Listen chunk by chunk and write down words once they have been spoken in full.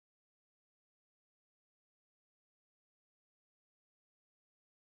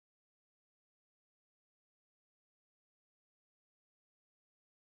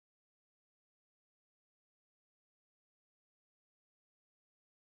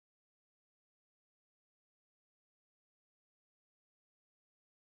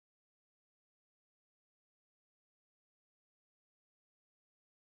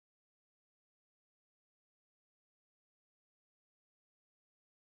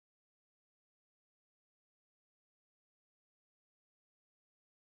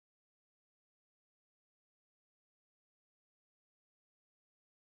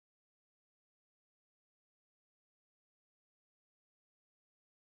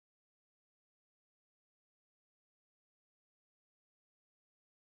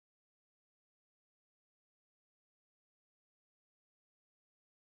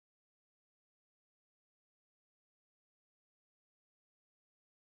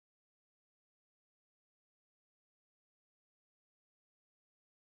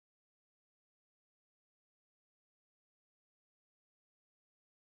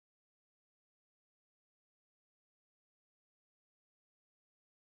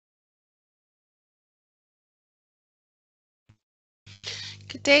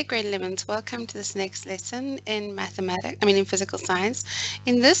Good day, grade 11s. Welcome to this next lesson in in physical science.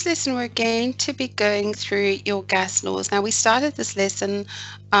 In this lesson, we're going to be going through your gas laws. Now, we started this lesson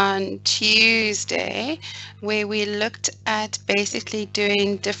on Tuesday, where we looked at basically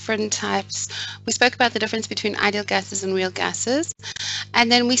doing different types. We spoke about the difference between ideal gases and real gases. And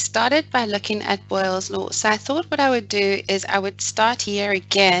then we started by looking at Boyle's law. So I thought what I would do is I would start here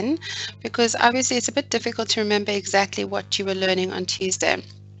again, because obviously it's a bit difficult to remember exactly what you were learning on Tuesday.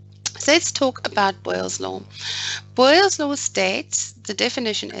 So let's talk about Boyle's law. Boyle's law states, the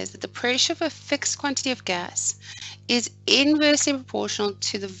definition is that the pressure of a fixed quantity of gas is inversely proportional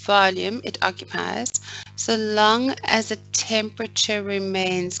to the volume it occupies, so long as the temperature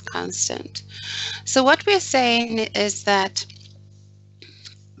remains constant. So what we're saying is that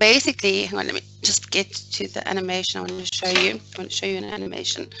basically, hang on, let me just get to the animation I want to show you. I want to show you an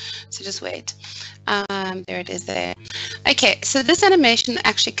animation, so just wait. There it is there. Okay, so this animation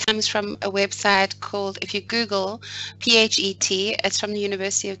actually comes from a website called, if you Google PHET, it's from the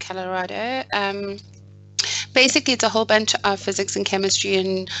University of Colorado. Basically, it's a whole bunch of physics and chemistry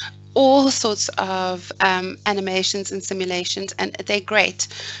and all sorts of animations and simulations, and they're great.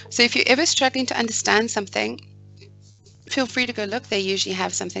 So if you're ever struggling to understand something, feel free to go look. They usually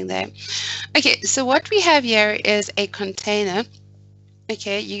have something there. Okay, so what we have here is a container.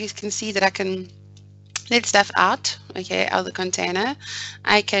 Okay, you can see that I can let stuff out, okay, out of the container.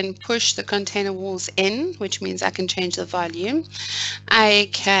 I can push the container walls in, which means I can change the volume. I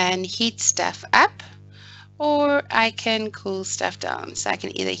can heat stuff up, or I can cool stuff down. So I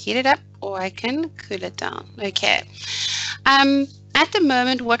can either heat it up or I can cool it down. Okay. At the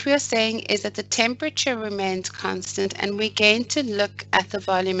moment, what we are saying is that the temperature remains constant, and we're going to look at the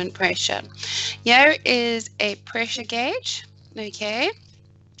volume and pressure. Here is a pressure gauge, okay?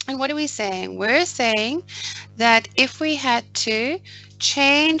 And what are we saying? We're saying that if we had to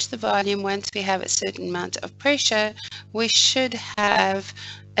change the volume once we have a certain amount of pressure, we should have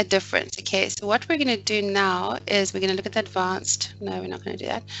a difference. Okay, so what we're going to do now is we're going to look at the advanced. No, we're not going to do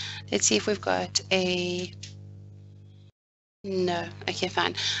that. Let's see if we've got a... No, okay,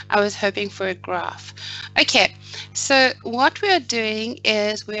 fine. I was hoping for a graph. Okay, so what we are doing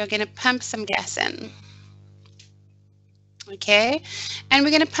is we are going to pump some gas in. Okay, and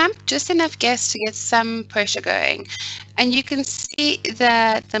we're going to pump just enough gas to get some pressure going. And you can see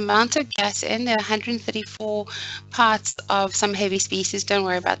that the amount of gas in, there are 134 parts of some heavy species. Don't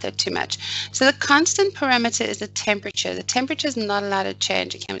worry about that too much. So the constant parameter is the temperature. The temperature is not allowed to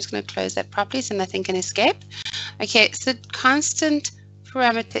change. Okay, I'm just going to close that properly so nothing can escape. Okay, so the constant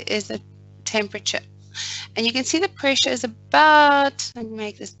parameter is the temperature. And you can see the pressure is about, let me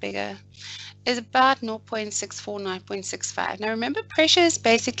make this bigger, is about 0.64, 0.65. Now remember, pressure is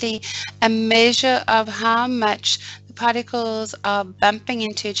basically a measure of how much the particles are bumping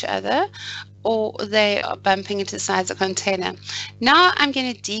into each other, or they are bumping into the sides of the container. Now I'm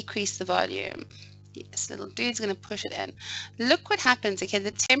going to decrease the volume. Yes, little dude's going to push it in. Look what happens. Okay,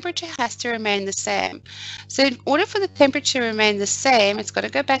 the temperature has to remain the same. So in order for the temperature to remain the same, it's got to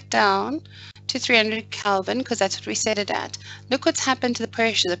go back down to 300 Kelvin, because that's what we set it at. Look what's happened to the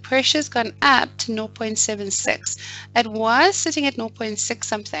pressure. The pressure's gone up to 0.76. It was sitting at 0.6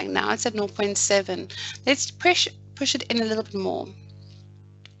 something. Now it's at 0.7. Let's push it in a little bit more.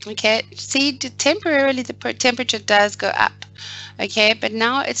 Okay, see, temporarily the temperature does go up. Okay, but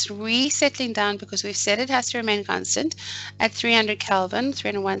now it's resettling down because we've said it has to remain constant at 300 Kelvin,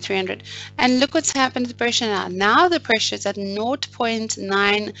 301, 300. And look what's happened to the pressure now. Now the pressure is at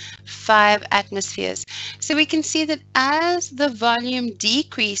 0.95 atmospheres. So we can see that as the volume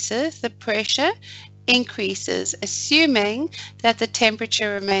decreases, the pressure increases, assuming that the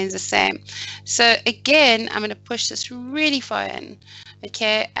temperature remains the same. So again, I'm going to push this really far in.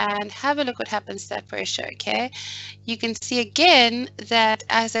 Okay, and have a look what happens to that pressure. Okay, you can see again that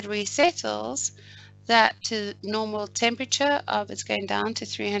as it resettles, that to normal temperature of it's going down to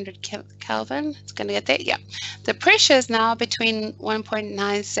 300 Kelvin. It's going to get there. Yeah, the pressure is now between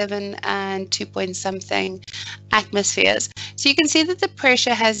 1.97 and 2 point something atmospheres. So you can see that the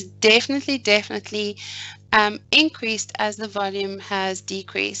pressure has definitely increased as the volume has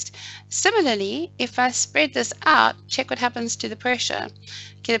decreased. Similarly, if I spread this out, check what happens to the pressure.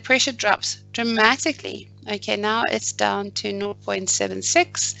 Okay, the pressure drops dramatically. Okay, now it's down to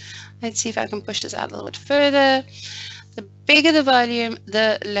 0.76. Let's see if I can push this out a little bit further. The bigger the volume,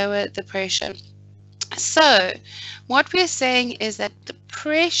 the lower the pressure. So what we're saying is that the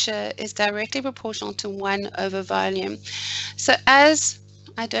pressure is directly proportional to 1 over volume. So as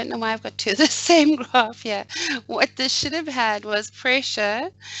I don't know why I've got two of the same graph here. What this should have had was pressure,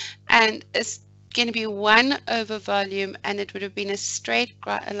 and going to be 1 over volume, and it would have been a straight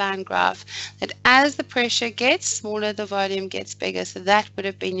line graph that as the pressure gets smaller, the volume gets bigger. So that would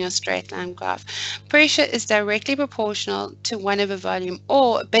have been your straight line graph. Pressure is directly proportional to 1 over volume,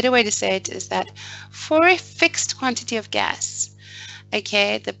 or a better way to say it is that for a fixed quantity of gas,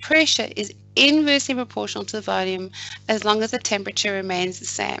 okay, the pressure is inversely proportional to the volume as long as the temperature remains the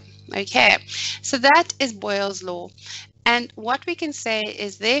same. Okay, so that is Boyle's law. And what we can say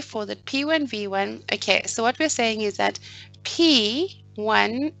is therefore that P1 V1, okay, so what we're saying is that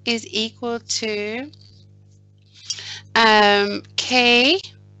P1 is equal to K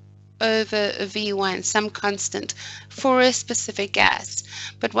over V1, some constant for a specific gas.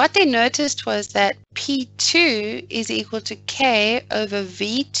 But what they noticed was that P2 is equal to K over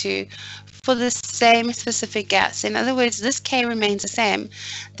V2 for the same specific gas. In other words, this K remains the same.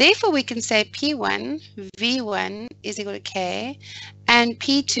 Therefore, we can say P1 V1 is equal to K and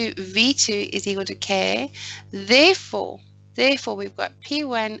P2 V2 is equal to K. Therefore, we've got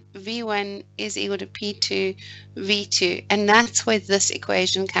P1 V1 is equal to P2 V2, and that's where this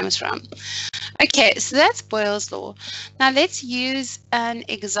equation comes from. Okay, so that's Boyle's law. Now let's use an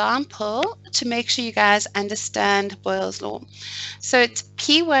example to make sure you guys understand Boyle's law. So it's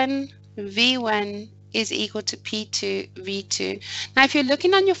P1 V1 is equal to P2 V2. Now if you're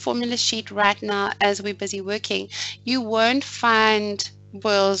looking on your formula sheet right now as we're busy working, you won't find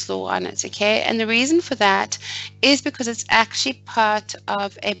Boyle's law on it, okay? And the reason for that is because it's actually part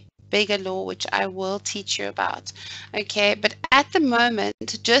of a bigger law, which I will teach you about, okay? But at the moment,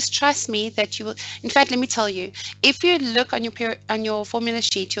 just trust me that you will. In fact, let me tell you, if you look on your formula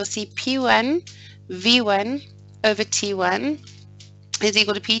sheet, you'll see P1 V1 over T1 is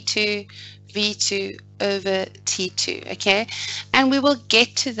equal to P2 V2 over T2, okay? And we will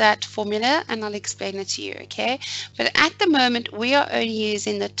get to that formula and I'll explain it to you, okay? But at the moment, we are only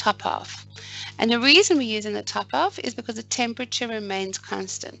using the top half. And the reason we're using the top half is because the temperature remains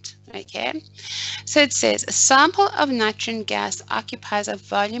constant, okay? So it says a sample of nitrogen gas occupies a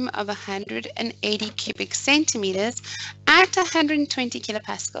volume of 180 cubic centimeters at 120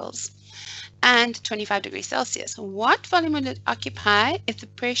 kilopascals and 25 degrees Celsius. What volume will it occupy if the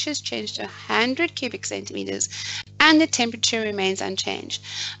pressure is changed to 100 cubic centimeters and the temperature remains unchanged?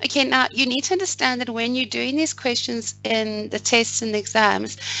 Okay, now you need to understand that when you're doing these questions in the tests and the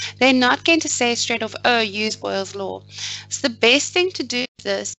exams, they're not going to say straight off, oh, use Boyle's law. So the best thing to do is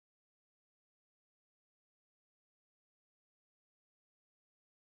this.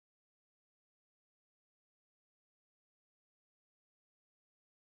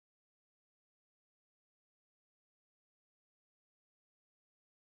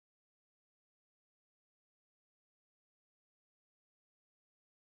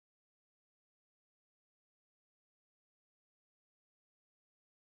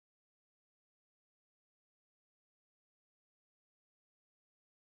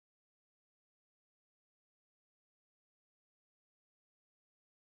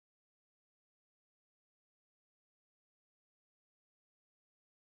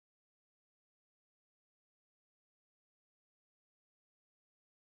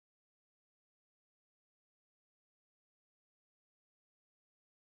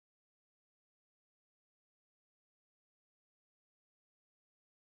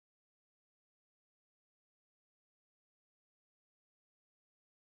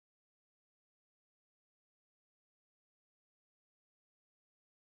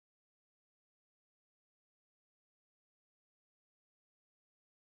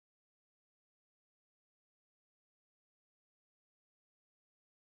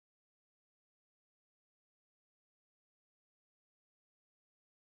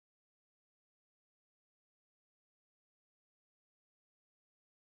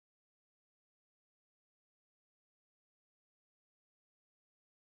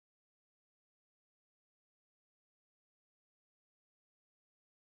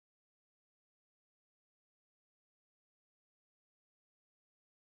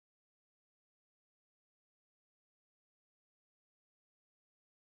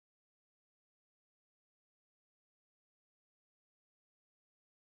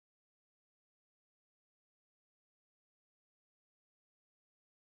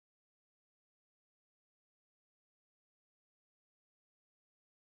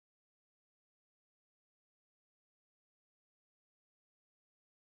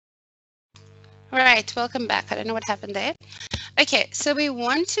 Right, welcome back. I don't know what happened there. Okay, so we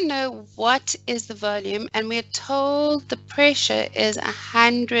want to know what is the volume, and we're told the pressure is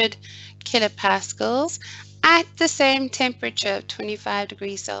 100 kilopascals at the same temperature, 25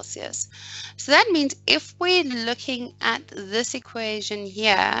 degrees Celsius. So that means if we're looking at this equation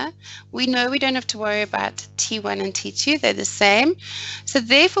here, we know we don't have to worry about T1 and T2, they're the same. So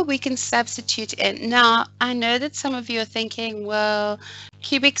therefore we can substitute in. Now, I know that some of you are thinking, well,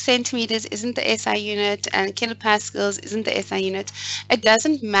 cubic centimeters isn't the SI unit and kilopascals isn't the SI unit. It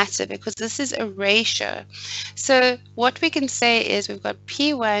doesn't matter because this is a ratio. So what we can say is we've got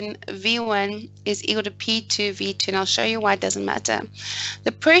P1 V1 is equal to P2 V2, and I'll show you why it doesn't matter.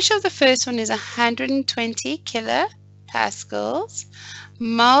 The pressure of the first one is 120 kilopascals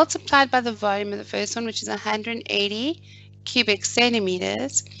multiplied by the volume of the first one, which is 180 cubic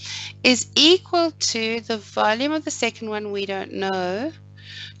centimeters, is equal to the volume of the second one, we don't know,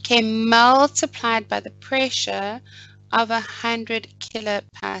 okay, multiplied by the pressure of 100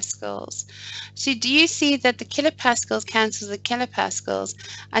 kilopascals. So do you see that the kilopascals cancels the kilopascals,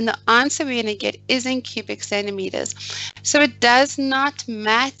 and the answer we're going to get is in cubic centimeters. So it does not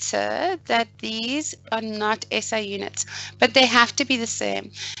matter that these are not SI units, but they have to be the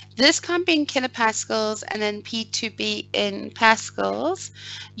same. This can't be in kilopascals and then P2 in pascals.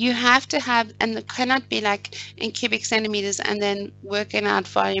 You have to have, and it cannot be like in cubic centimeters and then working out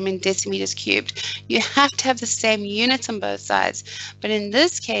volume in decimeters cubed. You have to have the same units on both sides, but in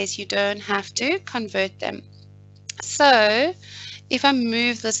this case you don't have to convert them. So if I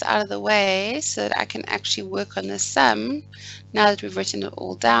move this out of the way so that I can actually work on the sum, now that we've written it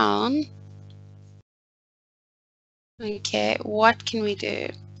all down, okay, what can we do?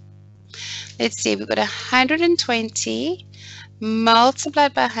 Let's see, we've got 120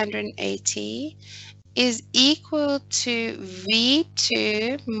 multiplied by 180 is equal to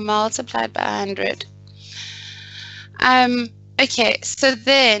V2 multiplied by 100. Okay, so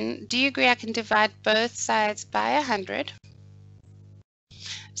then, do you agree I can divide both sides by 100?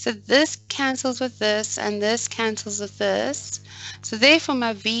 So this cancels with this, and this cancels with this. So therefore,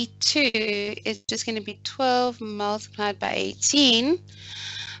 my V2 is just going to be 12 multiplied by 18.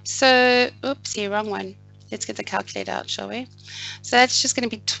 So, oopsie, wrong one. Let's get the calculator out, shall we? So that's just going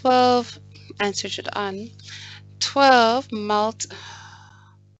to be 12, and switch it on. 12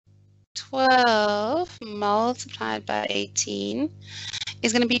 multiplied by 18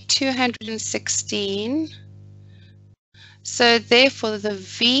 is going to be 216. So therefore, the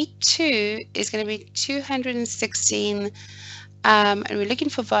V2 is going to be 216, and we're looking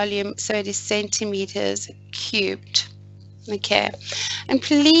for volume, so it is centimeters cubed. Okay, and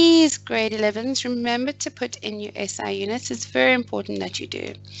please, grade 11s, remember to put in your SI units. It's very important that you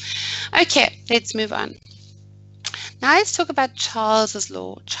do. Okay, let's move on. Now let's talk about Charles's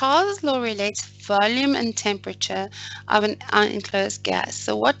law. Charles's law relates volume and temperature of an unenclosed gas.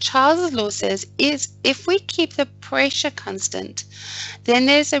 So what Charles's law says is if we keep the pressure constant, then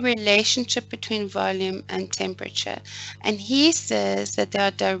there's a relationship between volume and temperature. And he says that they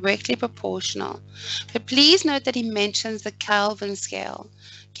are directly proportional. But please note that he mentions the Kelvin scale.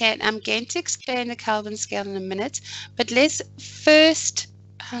 Okay, and I'm going to explain the Kelvin scale in a minute, but let's first,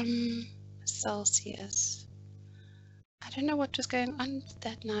 Celsius. I don't know what was going on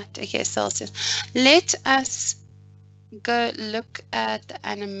that night. Okay, Celsius. Let us go look at the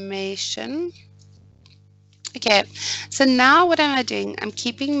animation. Okay, so now what am I doing? I'm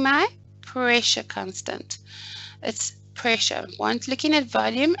keeping my pressure constant. It's pressure. Looking at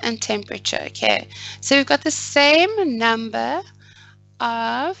volume and temperature. Okay, so we've got the same number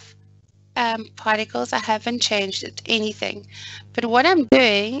of particles. I haven't changed it, anything. But what I'm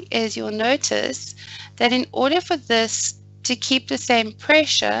doing is you'll notice that in order for this to keep the same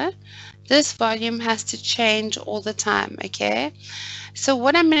pressure, this volume has to change all the time, okay? So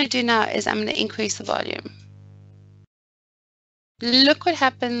what I'm going to do now is I'm going to increase the volume. Look what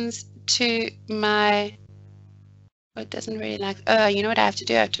happens to my, it doesn't really like, oh, you know what I have to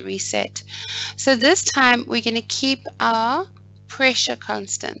do? I have to reset. So this time we're going to keep our pressure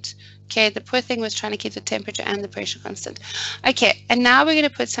constant. Okay, the poor thing was trying to keep the temperature and the pressure constant. Okay, and now we're going to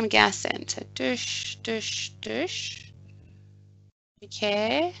put some gas in. So douche, douche, douche.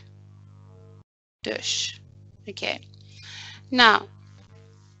 Okay, douche. Okay, now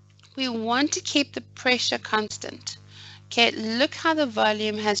we want to keep the pressure constant. Okay, look how the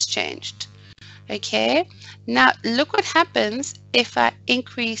volume has changed. Okay, now look what happens if I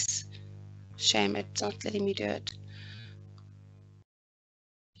increase. Shame it's not letting me do it.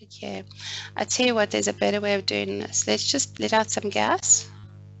 Okay, I tell you what, there's a better way of doing this. Let's just let out some gas.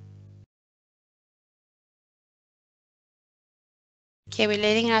 Okay, we're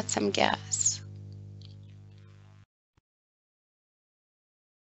letting out some gas.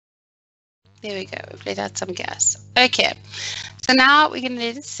 There we go. We've let out some gas. Okay. So now we're going to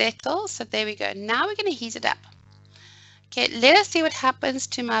let it settle. So there we go. Now we're going to heat it up. Okay. Let us see what happens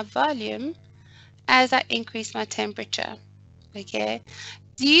to my volume as I increase my temperature. Okay.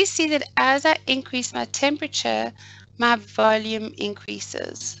 Do you see that as I increase my temperature, my volume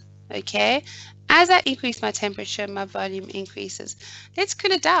increases? Okay. As I increase my temperature, my volume increases. Let's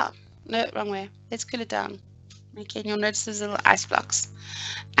cool it down. No, wrong way. Let's cool it down. Okay, and you'll notice those little ice blocks.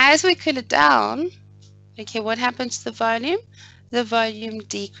 As we cool it down, okay, what happens to the volume? The volume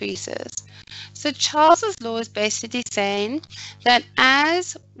decreases. So Charles's law is basically saying that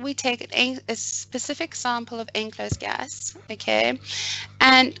as we take a specific sample of enclosed gas, okay,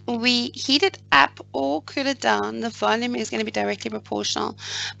 and we heat it up or cool it down, the volume is going to be directly proportional.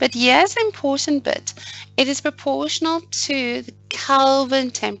 But here's the important bit. It is proportional to the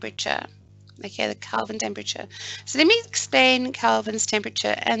Kelvin temperature. Okay, the Kelvin temperature. So let me explain Kelvin's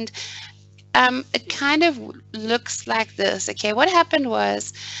temperature, and it kind of looks like this. Okay, what happened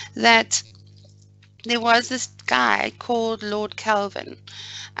was that there was this guy called Lord Kelvin.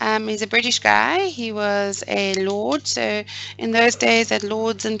 He's a British guy. He was a lord. So in those days, that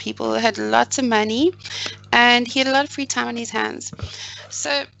lords and people had lots of money, and he had a lot of free time on his hands.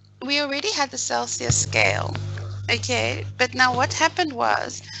 So we already had the Celsius scale. Okay, but now what happened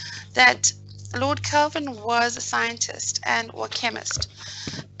was that Lord Kelvin was a scientist or chemist,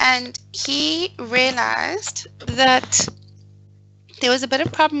 and he realized that there was a bit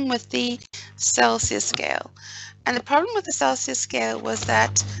of problem with the Celsius scale. And the problem with the Celsius scale was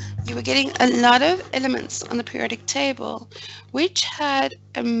that you were getting a lot of elements on the periodic table which had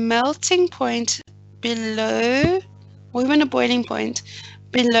a melting point below, or even a boiling point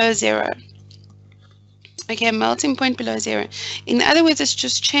below 0. Okay, a melting point below 0. In other words, it's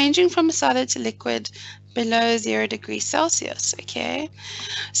just changing from a solid to liquid below 0 degrees Celsius. Okay,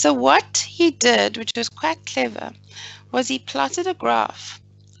 so what he did, which was quite clever, was he plotted a graph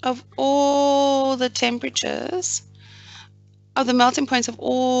of all the temperatures of the melting points of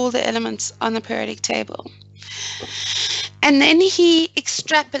all the elements on the periodic table. And then he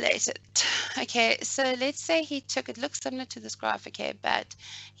extrapolated. Okay, so let's say he took, it looks similar to this graph, okay, but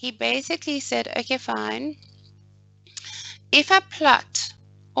he basically said, okay, fine. If I plot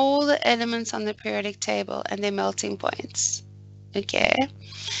all the elements on the periodic table and their melting points, okay,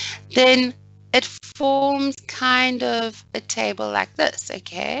 then it forms kind of a table like this,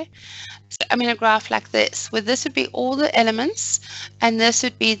 okay? So, I mean, a graph like this, where this would be all the elements, and this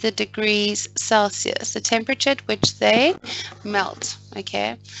would be the degrees Celsius, the temperature at which they melt,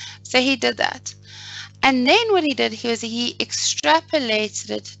 okay? So he did that. And then what he did, he extrapolated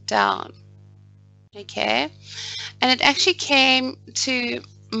it down, okay? And it actually came to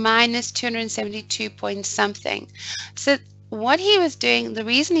minus 272 point something. So what he was doing, the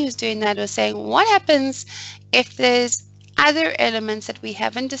reason he was doing that was saying, what happens if there's other elements that we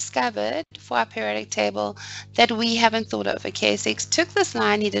haven't discovered for our periodic table that we haven't thought of? Okay, so he took this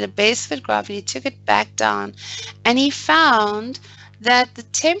line, he did a base fit graph, and he took it back down, and he found that the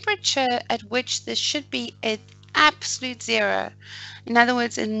temperature at which this should be at absolute 0, in other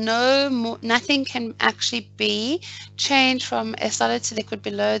words, nothing can actually be changed from a solid to liquid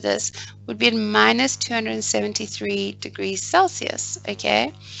below this, would be at minus 273 degrees Celsius,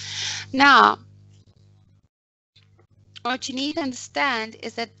 okay? Now, what you need to understand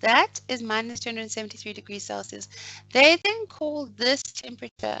is that that is minus 273 degrees Celsius. They then call this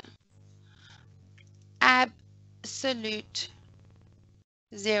temperature absolute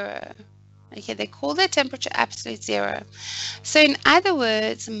 0. Okay, they call their temperature absolute 0. So in other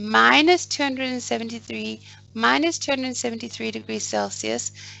words, minus 273 degrees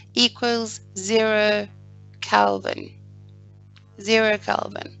Celsius equals 0 Kelvin. 0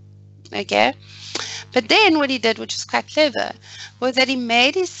 Kelvin. Okay? But then what he did, which was quite clever, was that he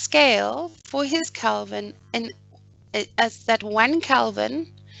made his scale for his Kelvin as that 1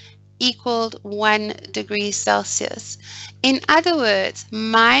 Kelvin equaled 1 degree Celsius. In other words,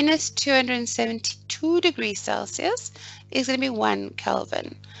 minus 272 degrees Celsius is going to be 1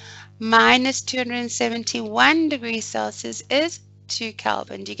 Kelvin. Minus 271 degrees Celsius is 2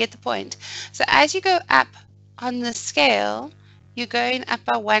 Kelvin. Do you get the point? So as you go up on the scale, you're going up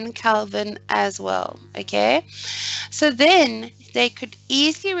by 1 Kelvin as well, okay? So then they could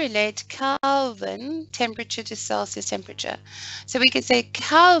easily relate Kelvin temperature to Celsius temperature. So we could say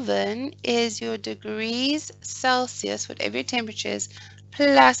Kelvin is your degrees Celsius, whatever your temperature is,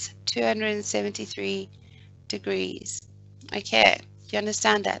 plus 273 degrees. Okay, Do you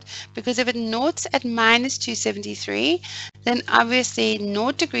understand that? Because if it noughts at minus 273, then obviously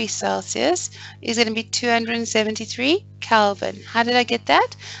 0 degrees Celsius is going to be 273 Kelvin. How did I get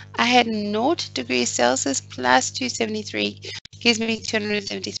that? I had 0 degrees Celsius plus 273 gives me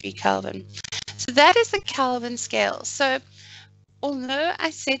 273 Kelvin. So that is the Kelvin scale. So although I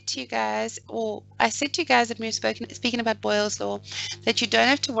said to you guys, that we were speaking about Boyle's law, that you don't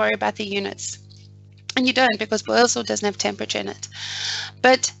have to worry about the units. And you don't, because Boyle's law doesn't have temperature in it.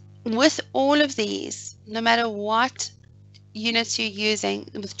 But with all of these, no matter what units you're using,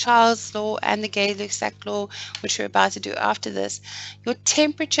 with Charles' law and the Gay-Lussac law, which we're about to do after this, your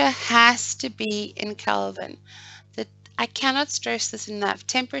temperature has to be in Kelvin. I cannot stress this enough.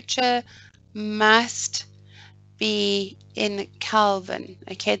 Temperature must be in Kelvin.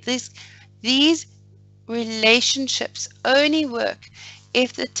 Okay, these relationships only work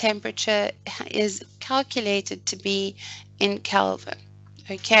if the temperature is calculated to be in Kelvin.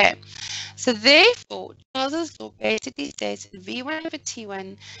 Okay, so therefore, Charles's law basically states that V1 over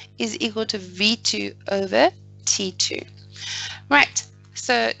T1 is equal to V2 over T2. Right,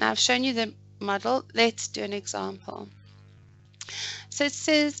 so now I've shown you the model. Let's do an example. So it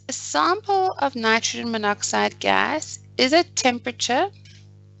says a sample of nitrogen monoxide gas is at temperature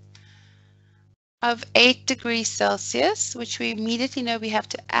of 8 degrees Celsius, which we immediately know we have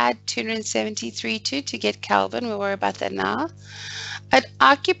to add 273 to get Kelvin. We'll worry about that now. It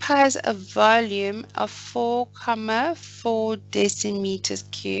occupies a volume of 4,4 decimeters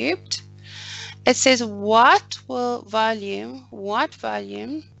cubed. It says what volume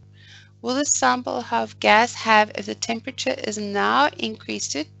will the sample of gas have if the temperature is now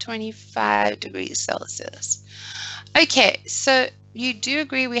increased to 25 degrees Celsius? Okay, so you do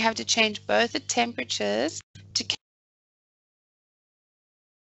agree we have to change both the temperatures to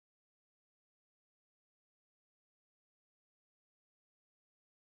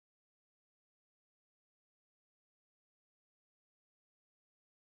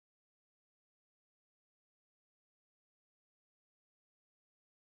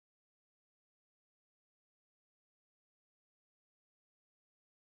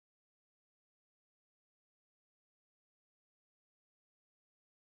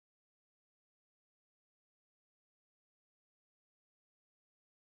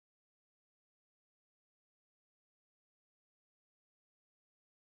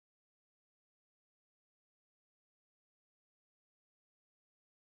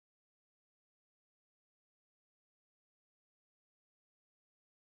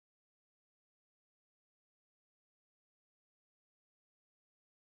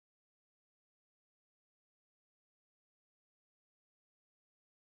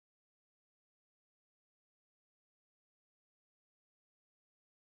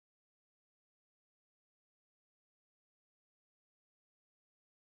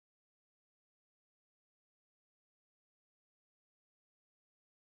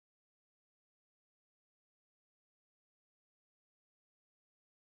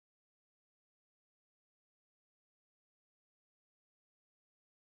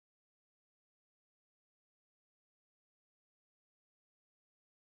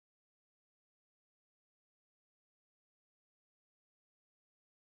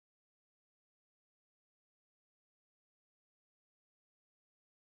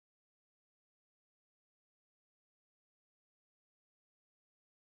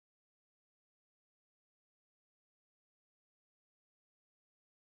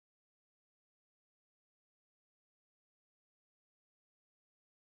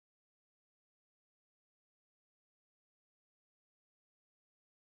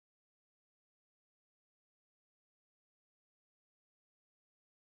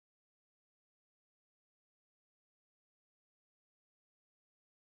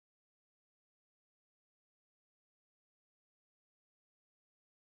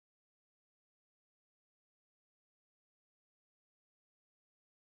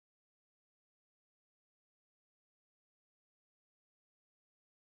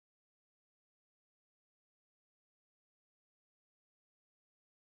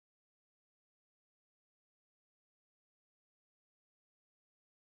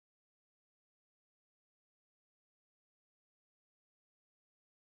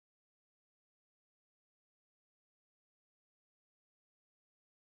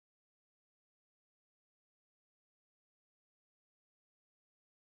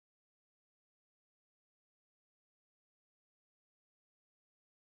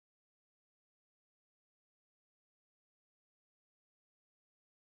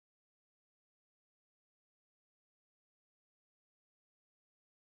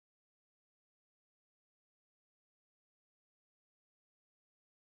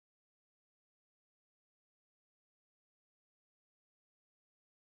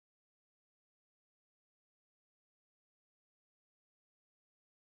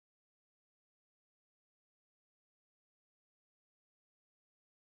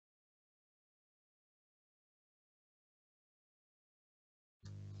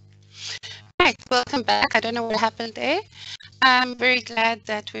welcome back. I don't know what happened there. I'm very glad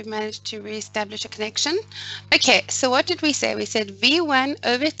that we've managed to reestablish a connection. Okay, so what did we say? We said V1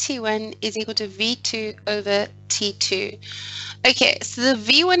 over T1 is equal to V2 over T2. Okay, so the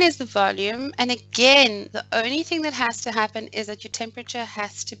V1 is the volume, and again, the only thing that has to happen is that your temperature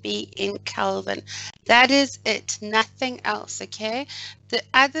has to be in Kelvin. That is it, nothing else, okay? The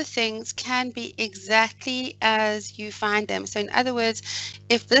other things can be exactly as you find them. So in other words,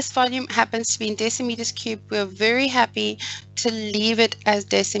 if this volume happens to be in decimeters cubed, we're very happy to leave it as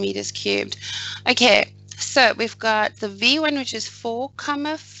decimeters cubed. Okay, so we've got the V1, which is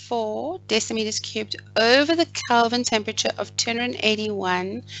 4,4 decimeters cubed over the Kelvin temperature of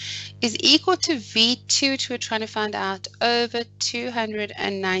 281 is equal to V2, which we're trying to find out, over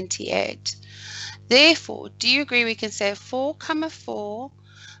 298. Therefore, do you agree we can say 4,4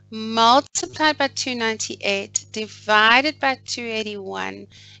 multiplied by 298 divided by 281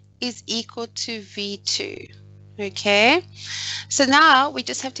 is equal to V2? Okay, so now we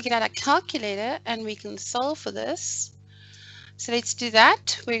just have to get out our calculator and we can solve for this. So let's do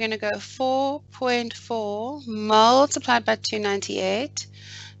that. We're going to go 4.4 multiplied by 298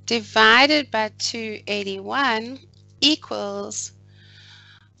 divided by 281 equals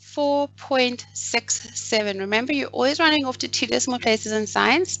 4.67. Remember, you're always running off to 2 decimal places in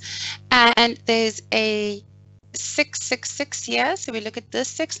science, and there's a 666 here, so we look at this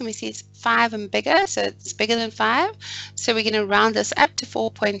 6 and we see it's 5 and bigger, so it's bigger than 5, so we're going to round this up to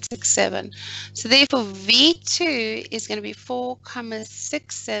 4.67. So therefore V2 is going to be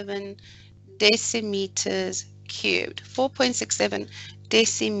 4,67 decimeters cubed. 4.67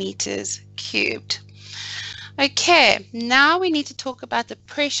 decimeters cubed. Okay, now we need to talk about the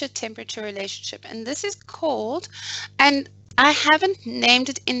pressure-temperature relationship, and this is called, and I haven't named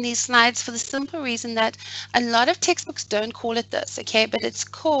it in these slides for the simple reason that a lot of textbooks don't call it this, okay, but it's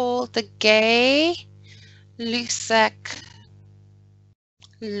called the Gay-Lussac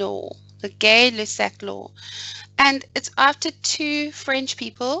law, the Gay-Lussac law, and it's after 2 French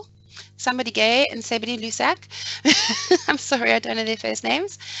people, somebody Gay and somebody Lussac. I'm sorry, I don't know their first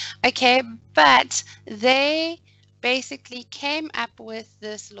names. Okay, but they basically came up with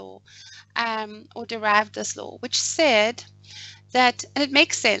this law, or derived this law, which said that, and it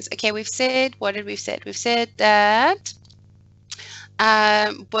makes sense. Okay, we've said, what did we said? We've said that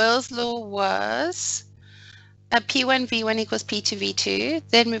Boyle's law was P1 V1 equals P2 V2.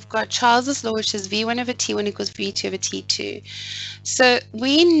 Then we've got Charles's law, which is V1 over T1 equals V2 over T2. So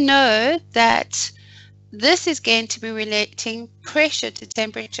we know that this is going to be relating pressure to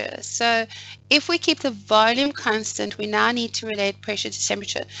temperature. So if we keep the volume constant, we now need to relate pressure to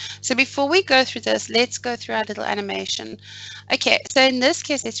temperature. So before we go through this, let's go through our little animation. Okay, so in this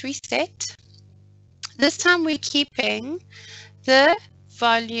case, let's reset. This time we're keeping the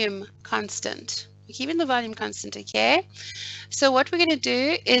volume constant. We're keeping the volume constant, okay? So what we're going to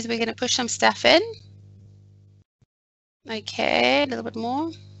do is we're going to push some stuff in. Okay, a little bit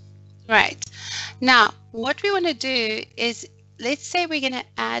more. Right. Now, what we want to do is, let's say we're going to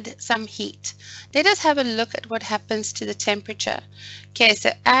add some heat. Let us have a look at what happens to the temperature. Okay,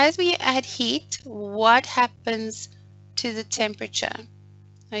 so as we add heat, what happens to the temperature?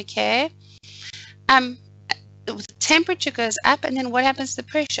 Okay. The temperature goes up, and then what happens to the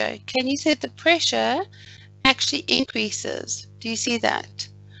pressure? Can you see that the pressure actually increases? Do you see that?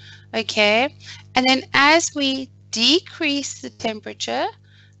 Okay. And then as we decrease the temperature,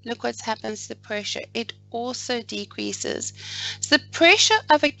 look what happens to the pressure. It also decreases. So the pressure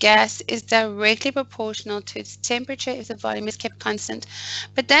of a gas is directly proportional to its temperature if the volume is kept constant.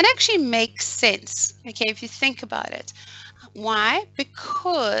 But that actually makes sense, okay, if you think about it. Why?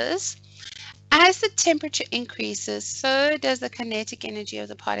 Because as the temperature increases, so does the kinetic energy of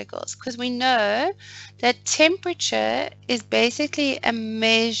the particles. Because we know that temperature is basically a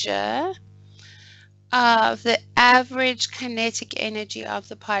measure of the average kinetic energy of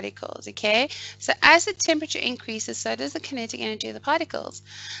the particles, okay? So as the temperature increases, so does the kinetic energy of the particles.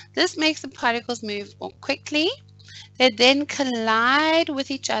 This makes the particles move more quickly. They then collide with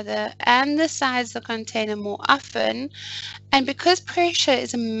each other and the sides of the container more often. And because pressure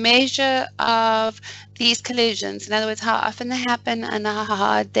is a measure of these collisions, in other words, how often they happen and how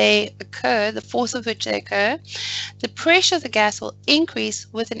hard they occur, the force of which they occur, the pressure of the gas will increase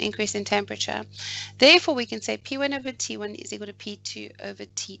with an increase in temperature. Therefore, we can say P1 over T1 is equal to P2 over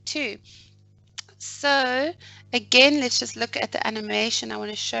T2. So again, let's just look at the animation. I want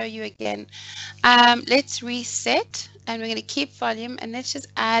to show you again. Let's reset, and we're going to keep volume, and let's just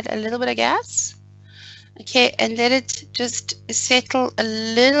add a little bit of gas. Okay, and let it just settle a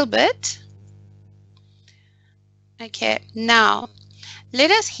little bit. Okay, now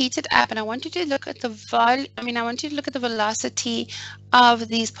Let us heat it up, and I want you to look at the I want you to look at the velocity of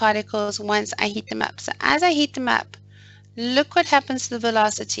these particles once I heat them up. So as I heat them up, look what happens to the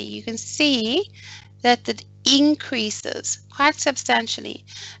velocity. You can see that it increases quite substantially,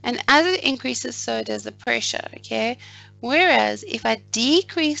 and as it increases, so does the pressure, okay? Whereas if I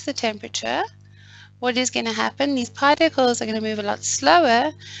decrease the temperature, what is going to happen? These particles are going to move a lot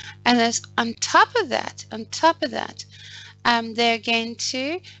slower, and there's on top of that, they're going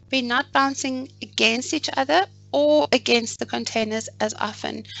to be not bouncing against each other or against the containers as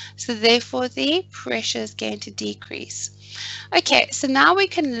often. So therefore, the pressure is going to decrease. Okay, so now we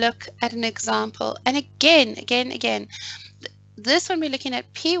can look at an example. And again, this one we're looking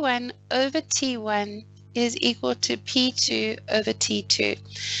at P1 over T1 is equal to P2 over T2.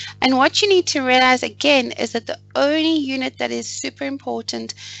 And what you need to realize again is that the only unit that is super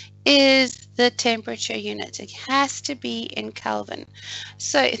important is the temperature unit. It has to be in Kelvin.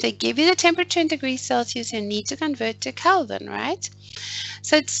 So if they give you the temperature in degrees Celsius, you need to convert to Kelvin, right?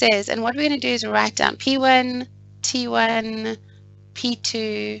 So it says, and what we're going to do is write down P1, T1,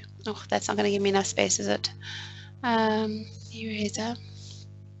 P2. Oh, that's not going to give me enough space, is it? Eraser.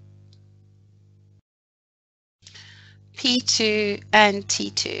 P2 and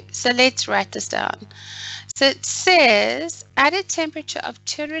T2. So let's write this down. So it says at a temperature of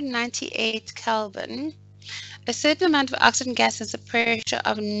 298 Kelvin, a certain amount of oxygen gas has a pressure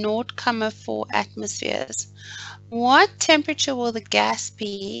of 0.4 atmospheres. What temperature will the gas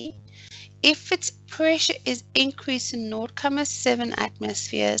be if its pressure is increased to 0.7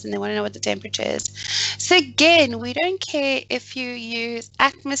 atmospheres? And they want to know what the temperature is. So again, we don't care if you use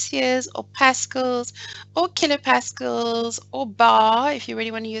atmospheres or pascals or kilopascals or bar, if you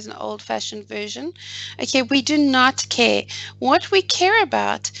really want to use an old-fashioned version. Okay, we do not care. What we care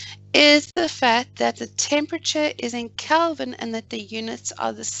about is the fact that the temperature is in Kelvin and that the units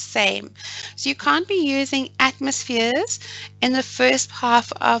are the same. So you can't be using atmospheres in the first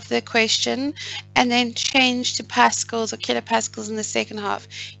half of the question and then change to pascals or kilopascals in the second half.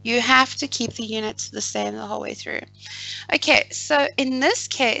 You have to keep the units the same the whole way through. Okay, so in this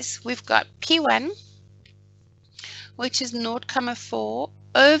case, we've got P1, which is 0.4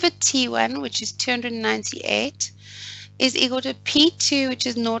 over T1, which is 298, is equal to P2, which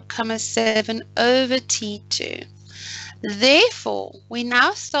is 0.7 over T2. Therefore, we're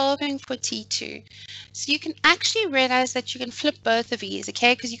now solving for T2. So you can actually realize that you can flip both of these,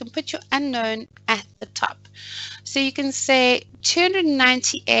 okay? Because you can put your unknown at the top. So you can say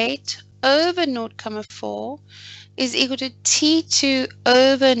 298 over 0.4 is equal to T2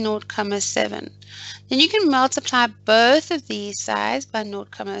 over 0.7. Then you can multiply both of these sides by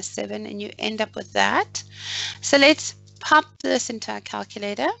 0.7 and you end up with that. So let's pop this into our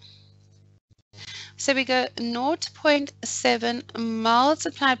calculator. So we go 0.7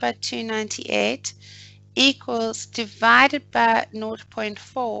 multiplied by 298 equals divided by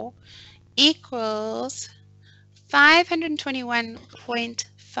 0.4 equals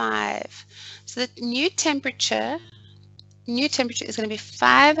 521.5. So the new temperature is going to be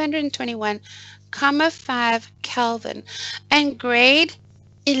 521.5 Kelvin. And grade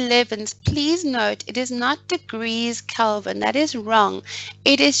 11s, please note, it is not degrees Kelvin. That is wrong.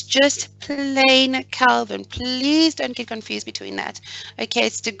 It is just plain Kelvin. Please don't get confused between that. Okay,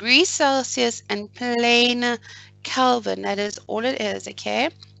 it's degrees Celsius and plain Kelvin. That is all it is, okay?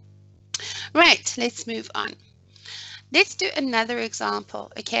 Right, let's move on. Let's do another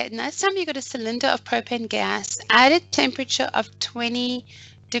example, okay? And this time you've got a cylinder of propane gas at a temperature of 20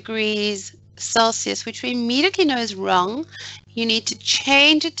 degrees Celsius, which we immediately know is wrong. You need to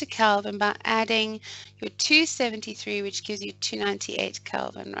change it to Kelvin by adding your 273, which gives you 298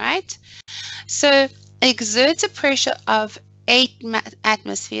 Kelvin, right? So it exerts a pressure of 8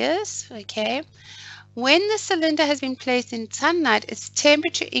 atmospheres, okay? When the cylinder has been placed in sunlight, its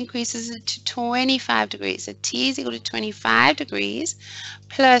temperature increases to 25 degrees. So T is equal to 25 degrees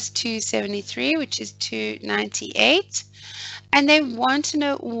plus 273, which is 298. And they want to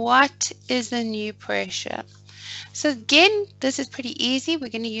know what is the new pressure. So again, this is pretty easy. We're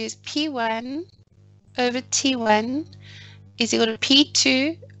going to use P1 over T1 is equal to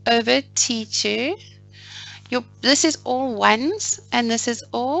P2 over T2. This is all ones and this is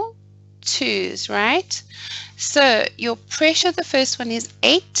all twos, right? So your pressure, the first one is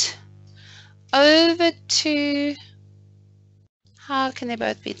 8 over 2. How can they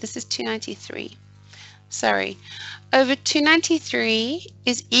both be? This is 293. Sorry. Over 293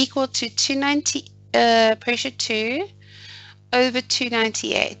 is equal to pressure 2 over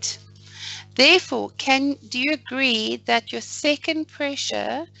 298. Therefore, do you agree that your second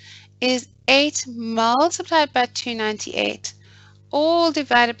pressure is 8 multiplied by 298 all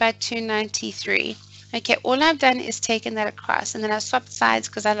divided by 293. Okay, all I've done is taken that across, and then I've swapped sides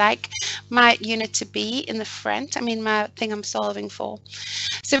because I like my unit to be in the front. I mean, my thing I'm solving for.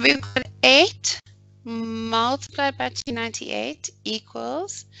 So we've got 8 multiplied by 298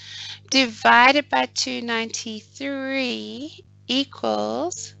 equals, divided by 293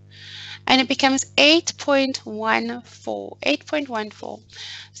 equals, and it becomes 8.14. 8.14.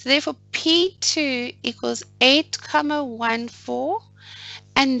 So therefore, P2 equals 8,14.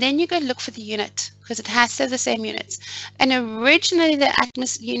 And then you go look for the unit because it has to have the same units. And originally the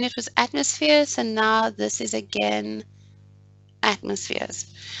unit was atmosphere, so now this is again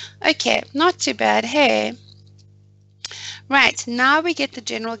atmospheres. Okay, not too bad, hey? Right, now we get the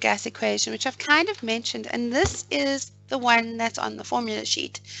general gas equation, which I've kind of mentioned, and this is the one that's on the formula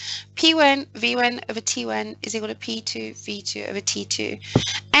sheet. P1 V1 over T1 is equal to P2 V2 over T2.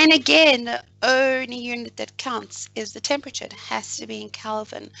 And again, the only unit that counts is the temperature. It has to be in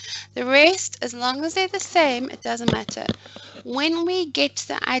Kelvin. The rest, as long as they're the same, it doesn't matter. When we get to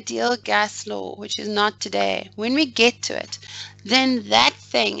the ideal gas law, which is not today, when we get to it, then that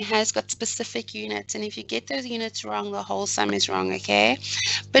thing has got specific units. And if you get those units wrong, the whole sum is wrong, okay?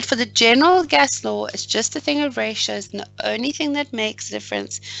 But for the general gas law, it's just a thing of ratios. And the only thing that makes a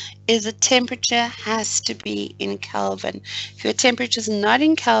difference is the temperature has to be in Kelvin. If your temperature is not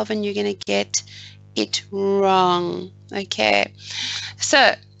in Kelvin, you're going to get it wrong, okay?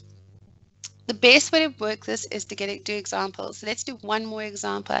 So the best way to work this is to do examples. So let's do one more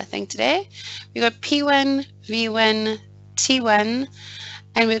example, I think, today. We've got P1, V1, T1,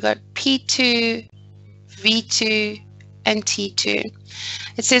 and we've got P2, V2, and T2.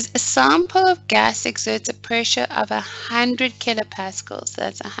 It says a sample of gas exerts a pressure of 100 kilopascals, so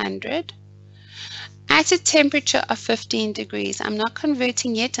that's 100, at a temperature of 15 degrees. I'm not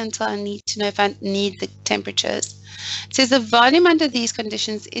converting yet until I need to know if I need the temperatures. It says the volume under these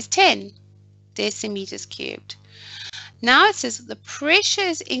conditions is 10 decimeters cubed. Now it says the pressure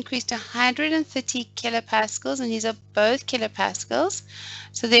is increased to 130 kilopascals, and these are both kilopascals.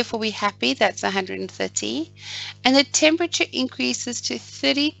 So therefore we're happy that's 130. And the temperature increases to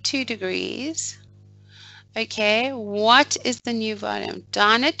 32 degrees. Okay, what is the new volume?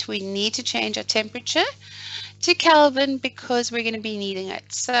 Darn it, we need to change our temperature to Kelvin because we're going to be needing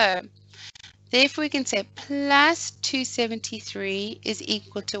it. So therefore we can say plus 273 is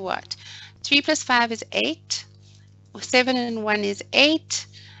equal to what? 3 plus 5 is 8. 7 and 1 is 8,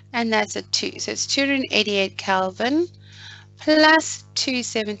 and that's a 2. So it's 288 Kelvin plus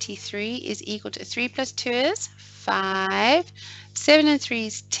 273 is equal to 3 plus 2 is 5. 7 and 3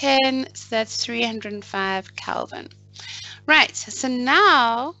 is 10, so that's 305 Kelvin. Right, so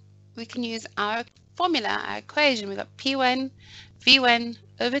now we can use our formula, our equation. We've got P1 V1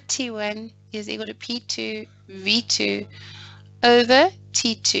 over T1 is equal to P2 V2 over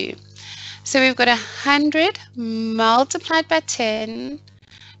T2. So we've got 100 multiplied by 10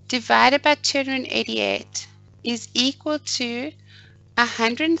 divided by 288 is equal to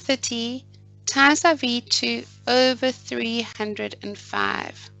 130 times our V2 over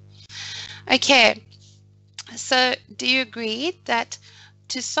 305. Okay, so do you agree that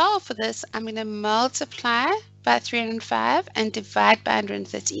to solve for this, I'm going to multiply by 305 and divide by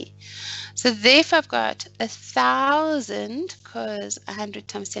 130. So therefore I've got 1,000, because 100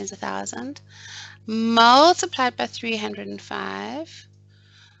 times 10 is 1,000, multiplied by 305,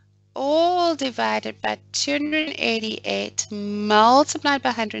 all divided by 288 multiplied by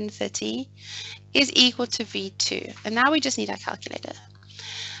 130 is equal to V2. And now we just need our calculator.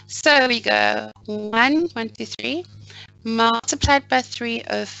 So we go 1, 2, 3, multiplied by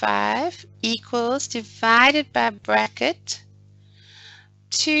 305 equals divided by bracket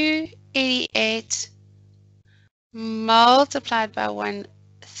 288 multiplied by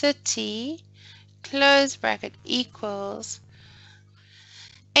 130 close bracket equals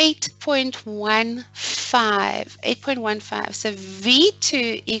 8.15. 8.15. So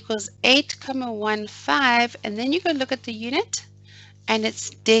V2 equals 8,15, and then you go look at the unit and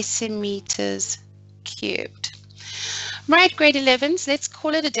it's decimeters cubed. Right, grade 11s, let's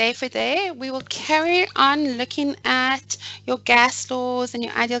call it a day for there. We will carry on looking at your gas laws and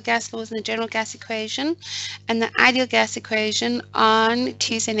your ideal gas laws and the general gas equation and the ideal gas equation on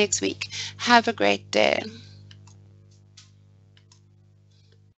Tuesday next week. Have a great day.